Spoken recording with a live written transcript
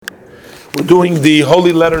We're doing the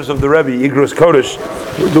Holy Letters of the Rebbe, Igros Kodesh.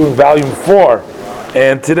 We're doing volume 4.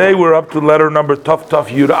 And today we're up to letter number Tuf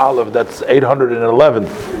Yud Aleph, that's 811.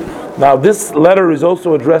 Now this letter is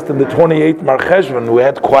also addressed in the 28th Mar Cheshvan. We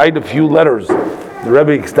had quite a few letters. The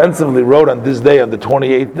Rebbe extensively wrote on this day, on the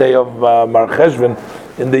 28th day of Mar Cheshvan,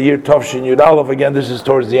 in the year Tuf Yud Aleph. Again, this is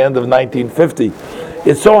towards the end of 1950.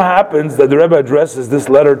 It so happens that the Rebbe addresses this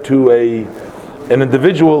letter to an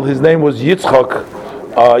individual. His name was Yitzchak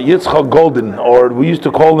Golden, or we used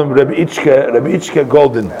to call him Rebbe Itzchak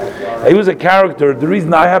Golden. He was a character. The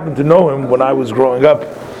reason I happened to know him when I was growing up,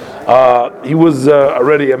 he was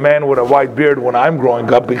already a man with a white beard when I'm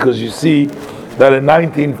growing up, because you see that in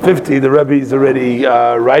 1950 the Rebbe is already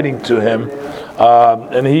writing to him,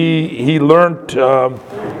 and he learned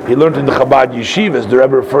in the Chabad yeshivas. The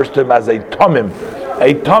Rebbe refers to him as a Tomim.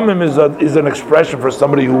 A Tomim is an expression for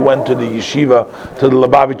somebody who went to the yeshiva, to the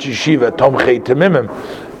Lubavitch yeshiva, Tomchei Temimim.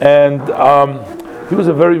 And he was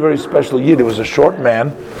a very, very special Yid. He was a short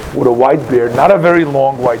man with a white beard, not a very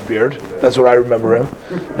long white beard. That's what I remember him.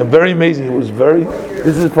 And very amazing. He was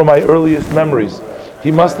this is from my earliest memories. He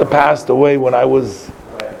must have passed away when I was,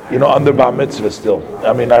 under Bar Mitzvah still.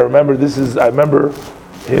 I mean, I remember him,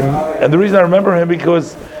 and the reason I remember him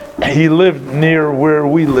because he lived near where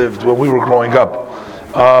we lived when we were growing up.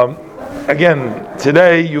 Again,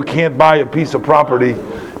 today you can't buy a piece of property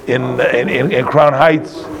in Crown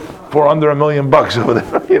Heights for under $1 million over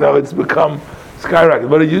there. It's become skyrocketed,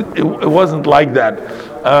 but it wasn't like that.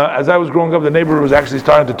 As I was growing up, the neighborhood was actually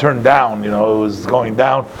starting to turn down. It was going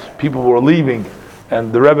down. People were leaving,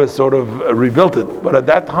 and the Rebbe sort of rebuilt it. But at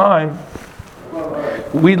that time,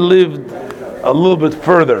 we lived a little bit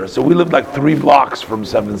further. So we lived like 3 blocks from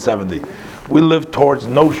 770. We lived towards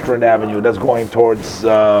Nostrand Avenue. That's going towards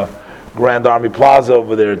Grand Army Plaza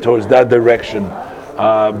over there, towards that direction.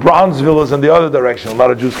 Brownsville is in the other direction. A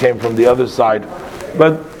lot of Jews came from the other side.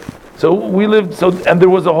 But so we lived. And there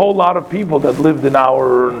was a whole lot of people that lived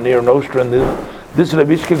near Nostrand. This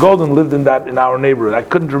Rebbe Itzchak Golden lived in our neighborhood. I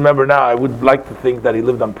couldn't remember now. I would like to think that he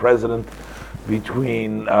lived on President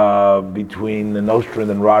between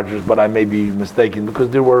Nostrand and Rogers, but I may be mistaken, because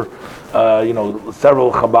there were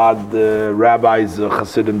several Chabad rabbis,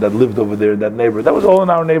 Hasidim, that lived over there in that neighborhood. That was all in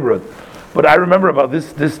our neighborhood. But I remember about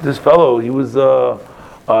this fellow. He was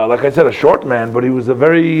like I said, a short man, but he was a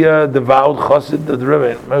very devout Chassid of the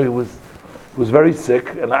Rebbe. He was very sick,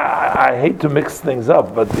 and I hate to mix things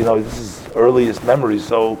up, but this is earliest memory,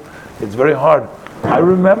 so it's very hard. I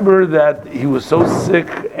remember that he was so sick,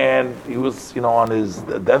 and he was, on his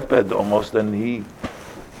deathbed almost, and he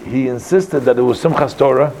insisted that it was Simchas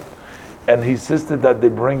Torah, and he insisted that they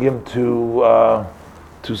bring him to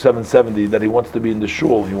 770, that he wants to be in the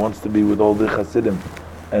shul, he wants to be with all the Hasidim,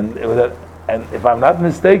 and if I'm not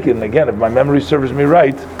mistaken, again, if my memory serves me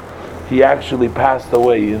right, he actually passed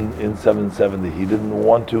away in 770. He didn't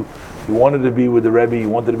want to. He wanted to be with the Rebbe. He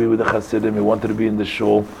wanted to be with the Hasidim. He wanted to be in the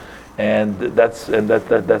shul. And that's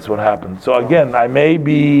what happened. So again, I may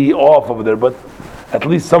be off over there, but at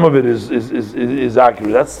least some of it is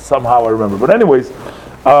accurate. That's somehow I remember. But anyways,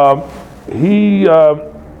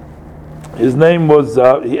 his name was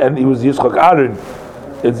and he was Yitzchak Aaron.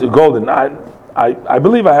 It's Golden. I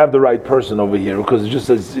believe I have the right person over here, because it just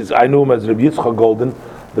says I knew him as Rebbe Yitzchak Golden.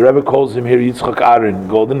 The Rebbe calls him here Yitzchak Aaron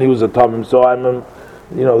Golden. He was a Tomim. So I'm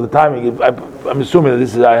the timing. I'm assuming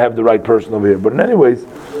that I have the right person over here. But anyways.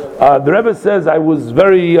 The Rebbe says, I was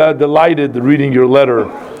very delighted reading your letter.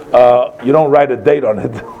 You don't write a date on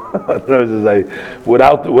it. The Rebbe says,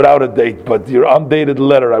 without a date, but your undated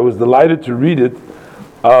letter. I was delighted to read it,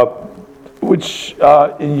 which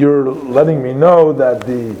in your letting me know that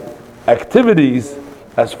the activities,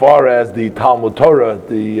 as far as the Talmud Torah,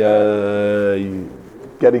 the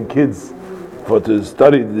getting kids to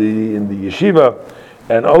study in the yeshiva,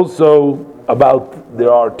 and also about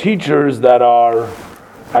there are teachers that are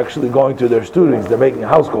actually going to their students. They're making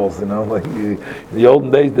house calls, like in the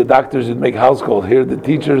olden days the doctors would make house calls. Here the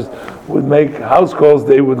teachers would make house calls.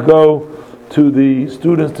 They would go to the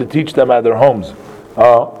students to teach them at their homes.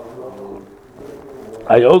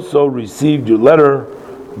 I also received your letter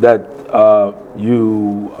that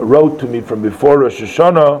you wrote to me from before Rosh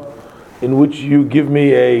Hashanah, in which you give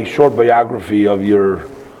me a short biography of your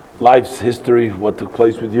life's history, what took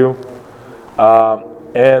place with you,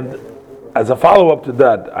 and as a follow-up to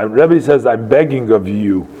that, Rebbe says, I'm begging of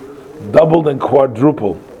you, doubled and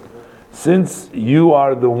quadruple, since you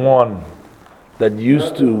are the one that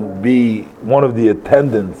used to be one of the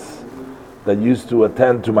attendants that used to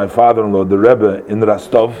attend to my father-in-law, the Rebbe, in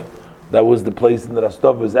Rostov. That was the place in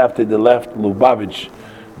Rostov. It was after they left Lubavitch.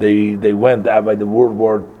 They went by the World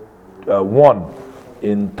War I,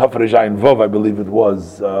 in Tafrejain Vov, I believe it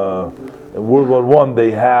was. In World War One,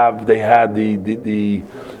 they had the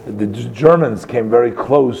Germans came very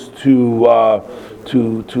close to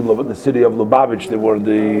the city of Lubavitch. They were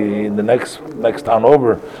in the next town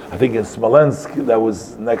over, I think in Smolensk, that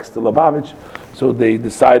was next to Lubavitch. So they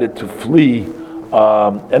decided to flee,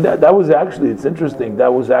 and that was actually, it's interesting.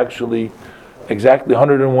 That was actually exactly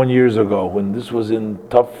 101 years ago when this was in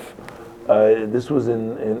this was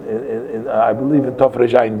in I believe in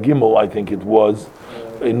Tafrejain Gimel, I think it was,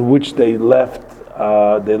 in which they left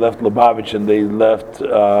Lubavitch and they left,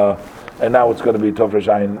 and now it's going to be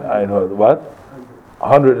Tafrejain what?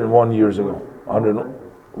 101 years ago. 100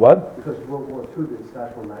 what? Because World War II didn't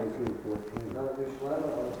start till 1914.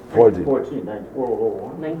 14.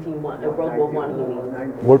 1901, World War One, you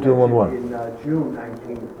mean? World War I. In June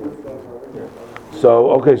 1914.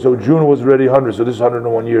 So June was already 100, so this is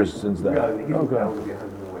 101 years since then. Yeah, he was bound to be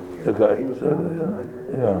 101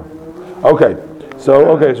 years. Okay.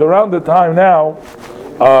 So around the time now,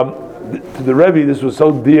 to the Rebbe, this was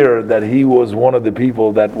so dear that he was one of the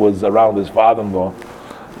people that was around his father-in-law,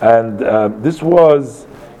 and this was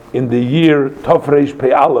in the year Tafresh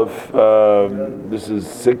Pei Aleph. This is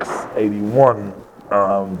 681.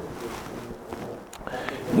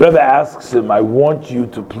 The Rebbe asks him, I want you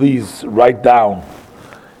to please write down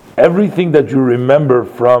everything that you remember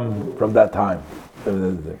from that time.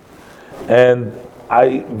 And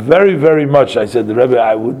I very, very much, I said, the Rebbe,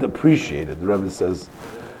 I would appreciate it. The Rebbe says,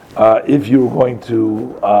 if you were going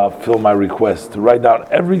to fill my request, to write down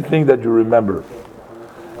everything that you remember.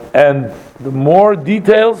 And the more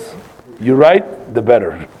details you write, the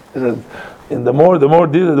better. And the more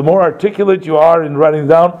detail, the more articulate you are in writing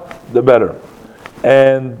down, the better.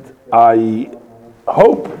 And I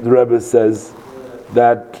hope, the Rebbe says,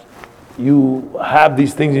 that you have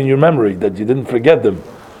these things in your memory, that you didn't forget them,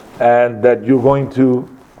 and that you're going to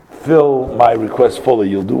fill my request fully.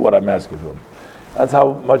 You'll do what I'm asking for. That's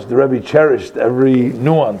how much the Rebbe cherished every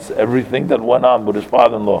nuance, everything that went on with his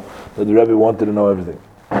father-in-law, that the Rebbe wanted to know everything.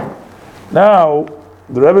 Now,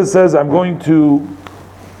 the Rebbe says, I'm going to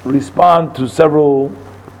respond to several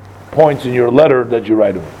points in your letter that you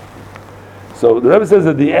write him. So the Rebbe says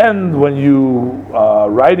at the end, when you are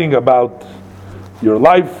writing about your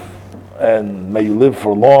life, and may you live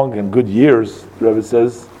for long and good years, the Rebbe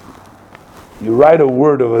says, you write a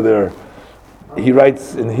word over there. He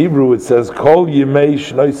writes in Hebrew, it says, Kol Yimei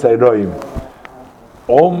Shnoi Sayroim.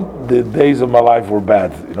 All the days of my life were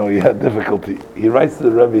bad. He had difficulty. He writes to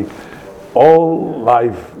the Rebbe,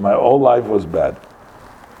 my whole life was bad.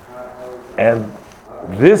 And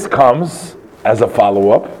this comes as a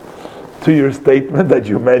follow-up to your statement that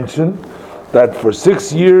you mentioned, that for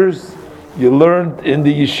 6 years you learned in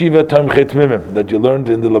the yeshiva Tamchet Mimim, that you learned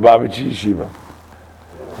in the Lubavitch yeshiva,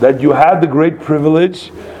 that you had the great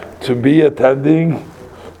privilege to be attending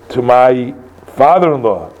to my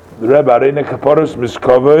father-in-law, the Rebbe Areina Kaporos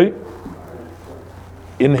Miskovei,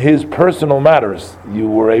 in his personal matters. You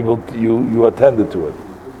were able to, you attended to it.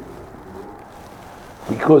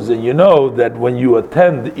 Because you know that when you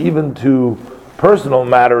attend even to personal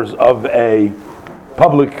matters of a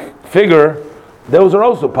public figure, those are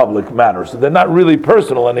also public matters. So they're not really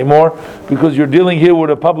personal anymore, because you're dealing here with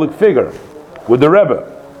a public figure, with the Rebbe.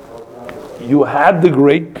 You had the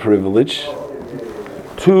great privilege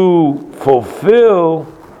to fulfill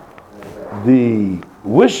the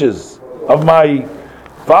wishes of my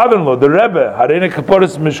father-in-law, the Rebbe, Harene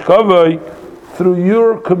Kaporis Mishkovoi, through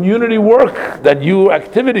your community work,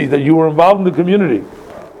 activities that you were involved in the community.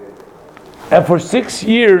 And for 6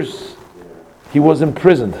 years, he was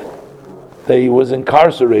imprisoned. He was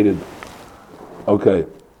incarcerated. Okay.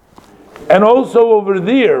 And also over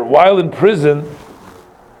there, while in prison,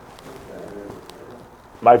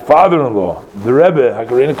 my father-in-law, the Rebbe,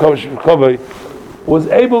 Hakarina Kovai, was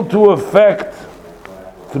able to affect,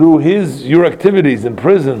 through your activities in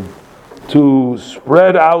prison, to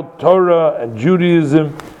spread out Torah and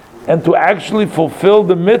Judaism, and to actually fulfill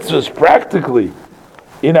the mitzvahs practically,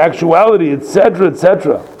 in actuality, etc.,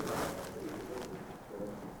 etc.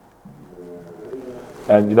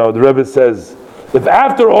 And the Rebbe says, if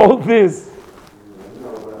after all this,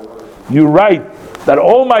 you write that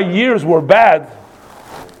all my years were bad,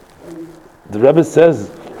 the Rebbe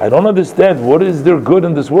says, I don't understand, what is there good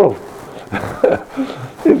in this world?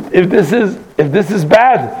 if this is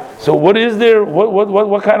bad, so what is there?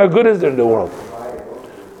 What kind of good is there in the world?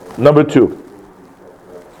 Number 2,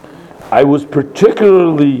 I was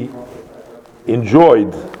particularly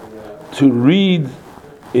enjoyed to read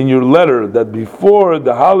in your letter that before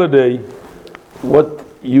the holiday, what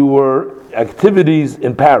you were activities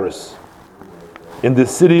in Paris, in the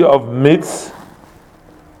city of Metz,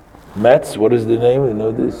 Metz, what is the name? You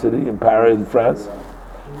know the city in Paris, in France,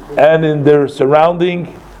 and in their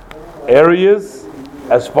surrounding areas,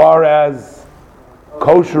 as far as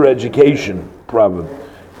kosher education problem,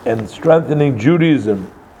 and strengthening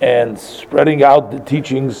Judaism and spreading out the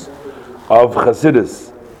teachings of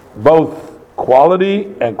Hasidus, both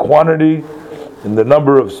quality and quantity in the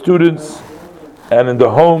number of students and in the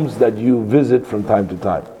homes that you visit from time to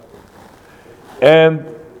time. And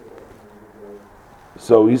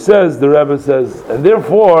so he says, the Rebbe says, and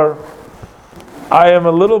therefore I am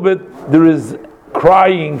a little bit, there is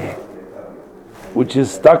crying which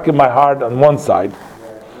is stuck in my heart on one side,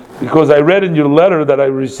 because I read in your letter that I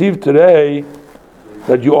received today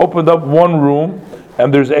that you opened up one room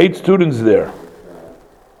and there's 8 students there.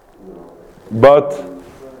 But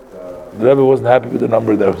the Rebbe wasn't happy with the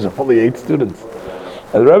number, there was only 8 students.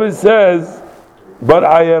 And the Rebbe says, but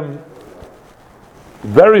I am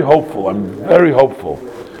very hopeful,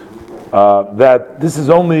 that this is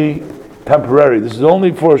only temporary, this is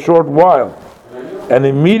only for a short while. And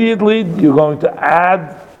immediately you're going to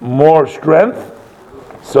add more strength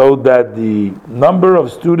so that the number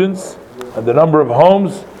of students and the number of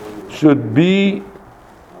homes should be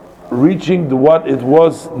reaching to what it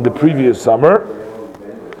was in the previous summer.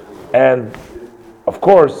 And of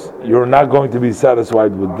course, you're not going to be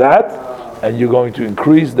satisfied with that, and you're going to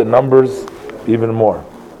increase the numbers even more.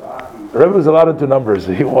 The Rebbe was a lot into numbers.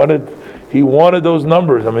 He wanted those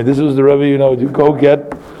numbers. I mean, this was the Rebbe, you go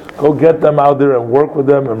get them out there and work with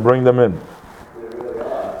them and bring them in.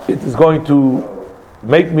 It is going to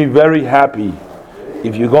make me very happy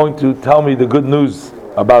if you're going to tell me the good news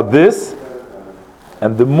about this.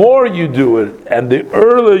 And the more you do it, and the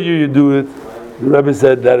earlier you do it, the Rebbe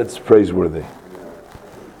said that it's praiseworthy.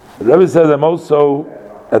 The Rebbe says, I'm also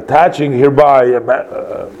attaching hereby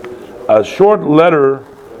a short letter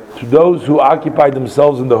to those who occupy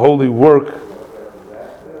themselves in the holy work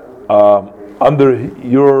under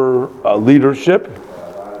your leadership.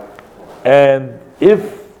 And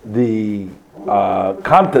if the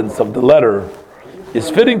contents of the letter is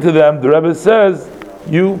fitting to them, the Rebbe says,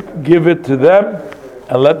 you give it to them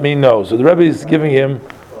and let me know. So the Rebbe is giving him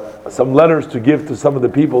some letters to give to some of the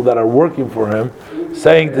people that are working for him,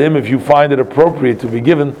 saying to him, if you find it appropriate to be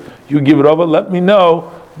given, you give it over, let me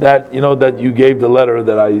know that that you gave the letter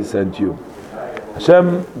that I sent you.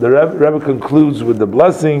 Hashem, the Rebbe concludes with the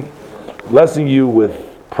blessing you with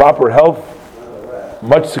proper health,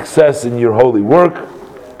 much success in your holy work,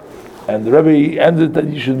 and the Rebbe ended that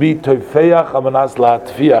you should be toifeach amanas la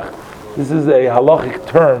tfiach. This is a halachic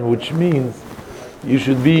term which means you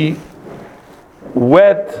should be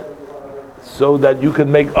wet so that you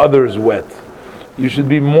can make others wet. You should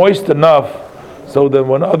be moist enough so that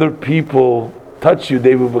when other people touch you,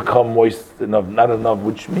 they will become moist enough, not enough,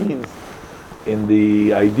 which means in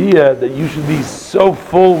the idea that you should be so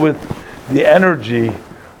full with the energy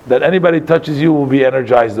that anybody touches you will be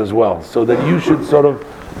energized as well, so that you should sort of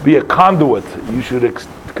be a conduit. You should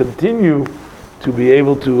continue to be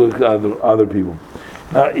able to other people.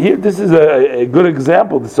 Now here, this is a good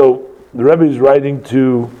example. So the Rebbe is writing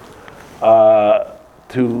to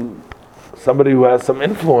somebody who has some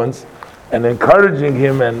influence and encouraging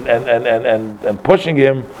him and pushing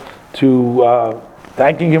him to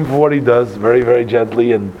thanking him for what he does very, very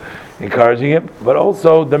gently and encouraging him, but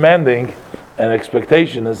also demanding an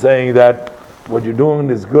expectation and saying that what you're doing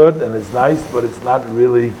is good and it's nice, but it's not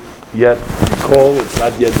really yet the call, it's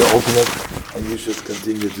not yet the ultimate, and you should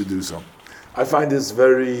continue to do so. I find this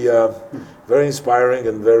very, very inspiring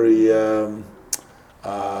and very,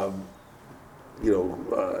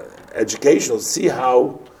 educational. See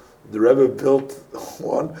how the Rebbe built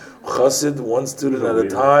one chassid, one student at a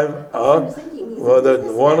time. One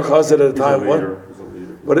chassid at a time.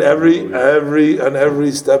 But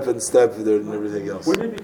every step and everything else.